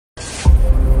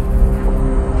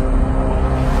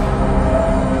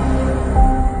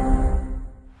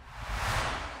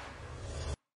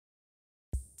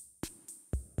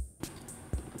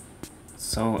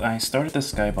So I started the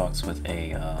skybox with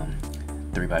a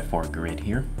 3x4 grid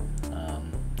here.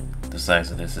 The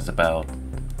size of this is about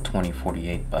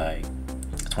 2048 by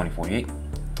 2048.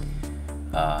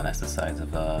 That's the size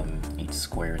of each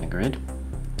square in the grid.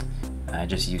 I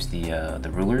just used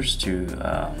the rulers to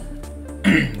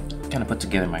kind of put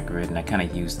together my grid, and I kind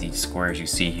of use these squares you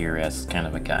see here as kind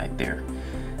of a guide there.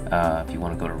 If you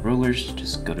want to go to rulers,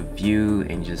 just go to view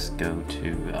and just go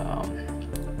to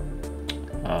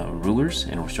rulers,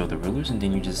 and it'll show the rulers, and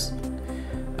then you just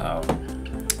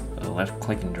left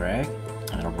click and drag,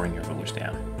 and it'll bring your rulers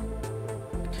down.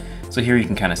 So here you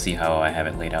can kind of see how I have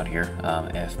it laid out here.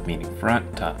 F meaning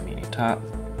front, top meaning top,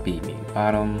 B meaning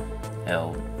bottom,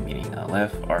 L meaning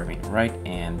left, R meaning right,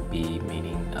 and B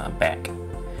meaning back.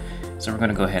 So we're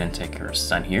going to go ahead and take our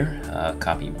sun here,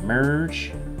 copy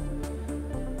merge,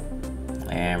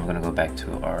 and we're going to go back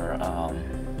to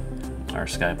our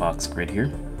skybox grid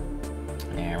here,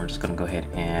 and we're just going to go ahead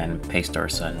and paste our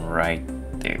sun right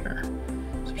there.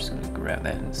 So we're just going to grab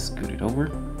that and scoot it over,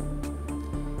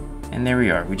 and there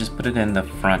we are. We just put it in the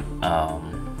front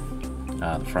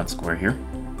square here.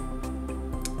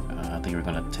 I think we're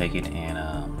going to take it and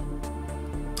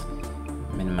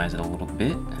minimize it a little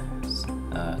bit,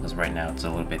 because right now it's a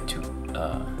little bit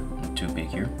too big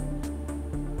here.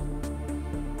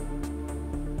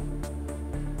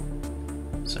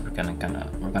 So we're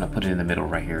gonna put it in the middle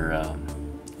right here,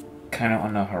 kind of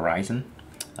on the horizon.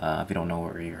 If you don't know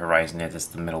where your horizon is, it's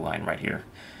the middle line right here.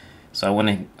 So I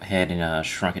went ahead and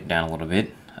shrunk it down a little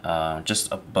bit,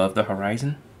 just above the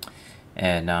horizon.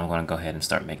 And now I'm going to go ahead and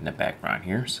start making the background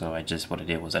here. So what I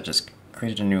did was I just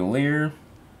created a new layer,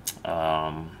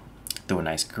 threw a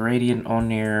nice gradient on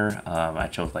there. I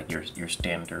chose like your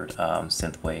standard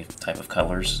synthwave type of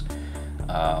colors.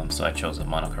 So I chose a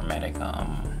monochromatic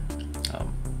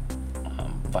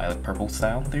violet purple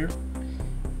style there.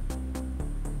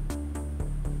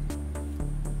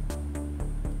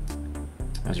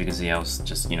 As you can see, I was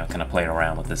just kind of playing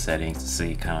around with the settings to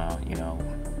see kind of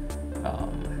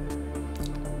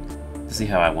to see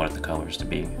how I wanted the colors to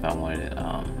be. If I wanted it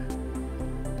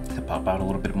to pop out a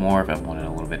little bit more, if I wanted a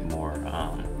little bit more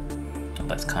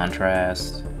less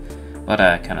contrast, but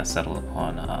I kind of settled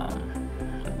upon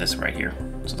this right here.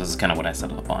 So this is kind of what I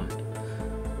settled upon.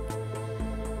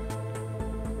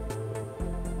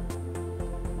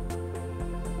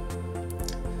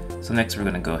 So next we're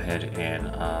going to go ahead and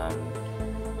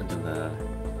do the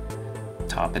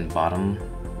top and bottom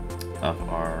of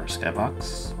our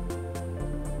skybox.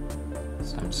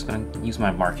 So I'm just going to use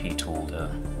my marquee tool to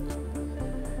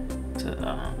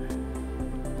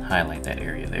highlight that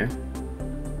area there.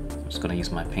 I'm just going to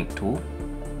use my paint tool,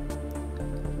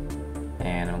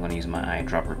 and I'm going to use my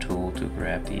eyedropper tool to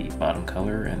grab the bottom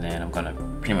color, and then I'm going to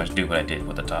pretty much do what I did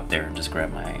with the top there and just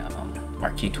grab my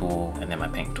marquee tool and then my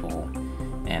paint tool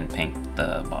and paint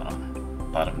the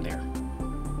bottom there.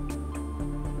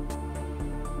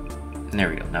 And there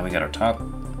we go. Now we got our top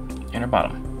and our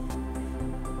bottom.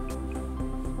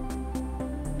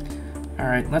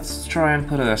 Alright, let's try and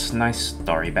put a nice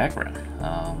starry background.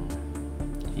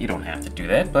 You don't have to do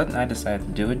that, but I decided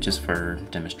to do it just for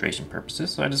demonstration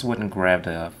purposes. So I just went and grabbed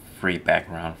a free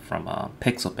background from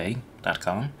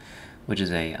pixelbay.com, which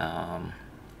is a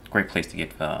great place to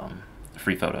get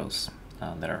free photos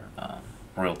that are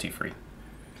royalty free.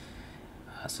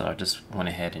 So I just went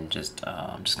ahead and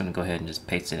I'm just going to go ahead and just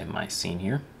paste it in my scene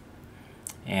here,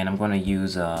 and I'm going to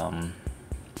use the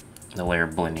layer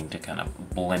blending to kind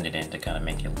of blend it in to kind of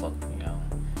make it look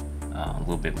a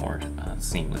little bit more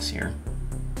seamless here.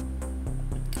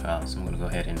 So I'm going to go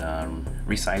ahead and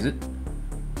resize it.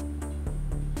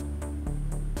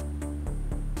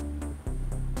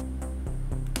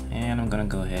 And I'm going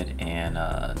to go ahead and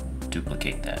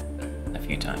duplicate that a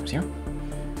few times here.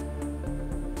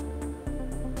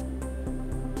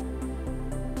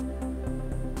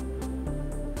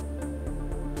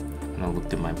 I'm going to look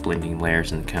through my blending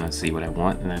layers and kind of see what I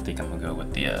want, and I think I'm going to go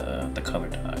with the color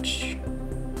dodge,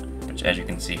 which, as you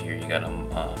can see here, you got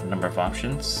a number of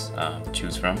options to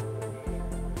choose from.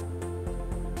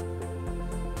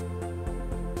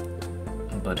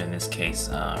 But in this case,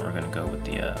 we're going to go with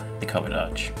the color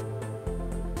dodge.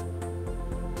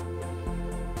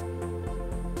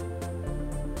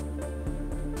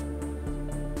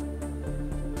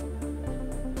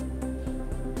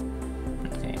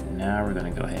 Okay, now we're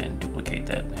going to go ahead and duplicate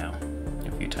that now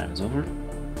a few times over.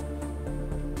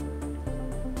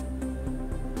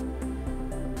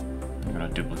 I'm going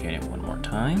to duplicate it one more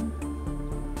time.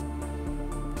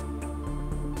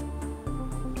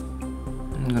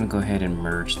 I'm going to go ahead and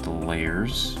merge the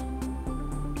layers,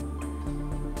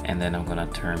 and then I'm going to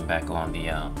turn back on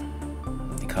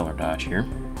the color dodge here.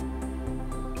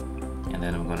 And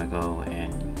then I'm going to go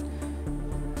and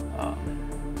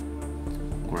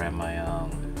grab my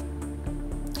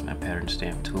my pattern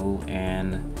stamp tool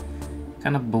and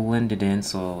kind of blend it in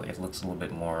so it looks a little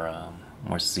bit more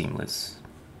more seamless.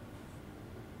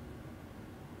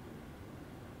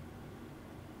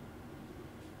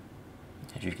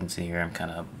 As you can see here, I'm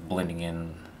kind of blending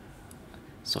in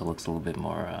so it looks a little bit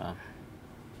more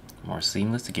more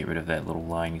seamless to get rid of that little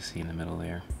line you see in the middle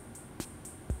there.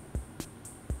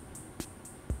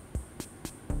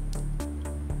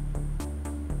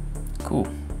 Cool.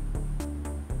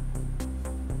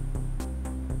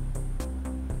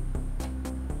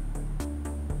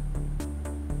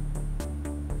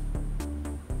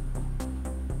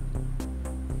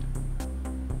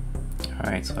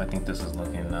 Alright, so I think this is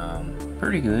looking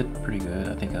pretty good.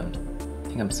 I think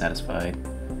I'm satisfied.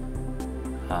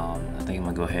 I think I'm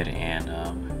gonna go ahead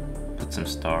and put some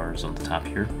stars on the top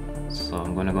here. So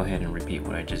I'm gonna go ahead and repeat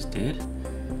what I just did.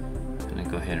 I'm gonna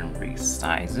go ahead and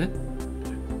resize it.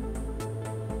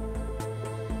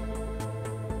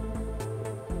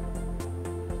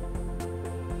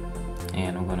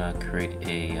 And I'm gonna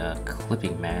create a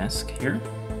clipping mask here.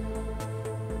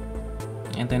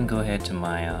 And then go ahead to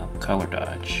my color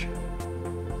dodge.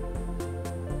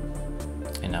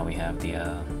 And now we have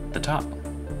the top.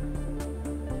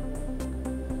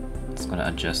 It's going to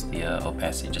adjust the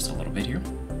opacity just a little bit here.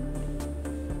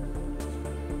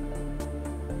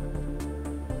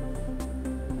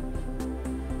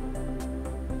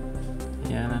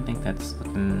 Yeah, and I think that's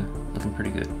looking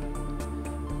pretty good.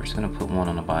 We're just going to put one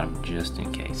on the bottom just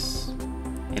in case.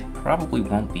 It probably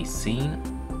won't be seen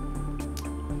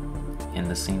in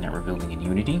the scene that we're building in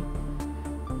Unity,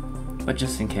 but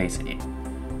just in case,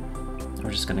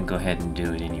 we're just gonna go ahead and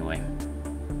do it anyway.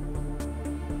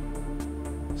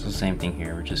 So same thing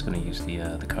here, we're just gonna use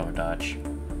the color dodge,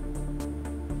 and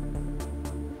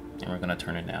we're gonna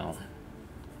turn down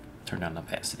the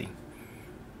opacity.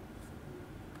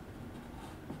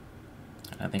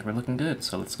 I think we're looking good,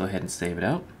 so let's go ahead and save it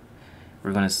out.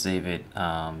 We're gonna save it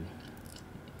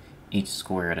each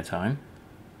square at a time.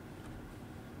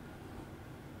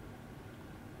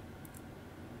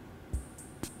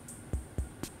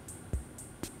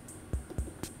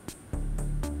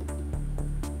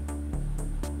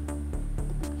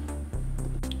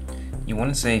 You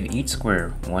want to save each square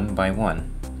one by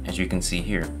one, as you can see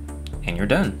here, and you're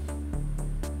done.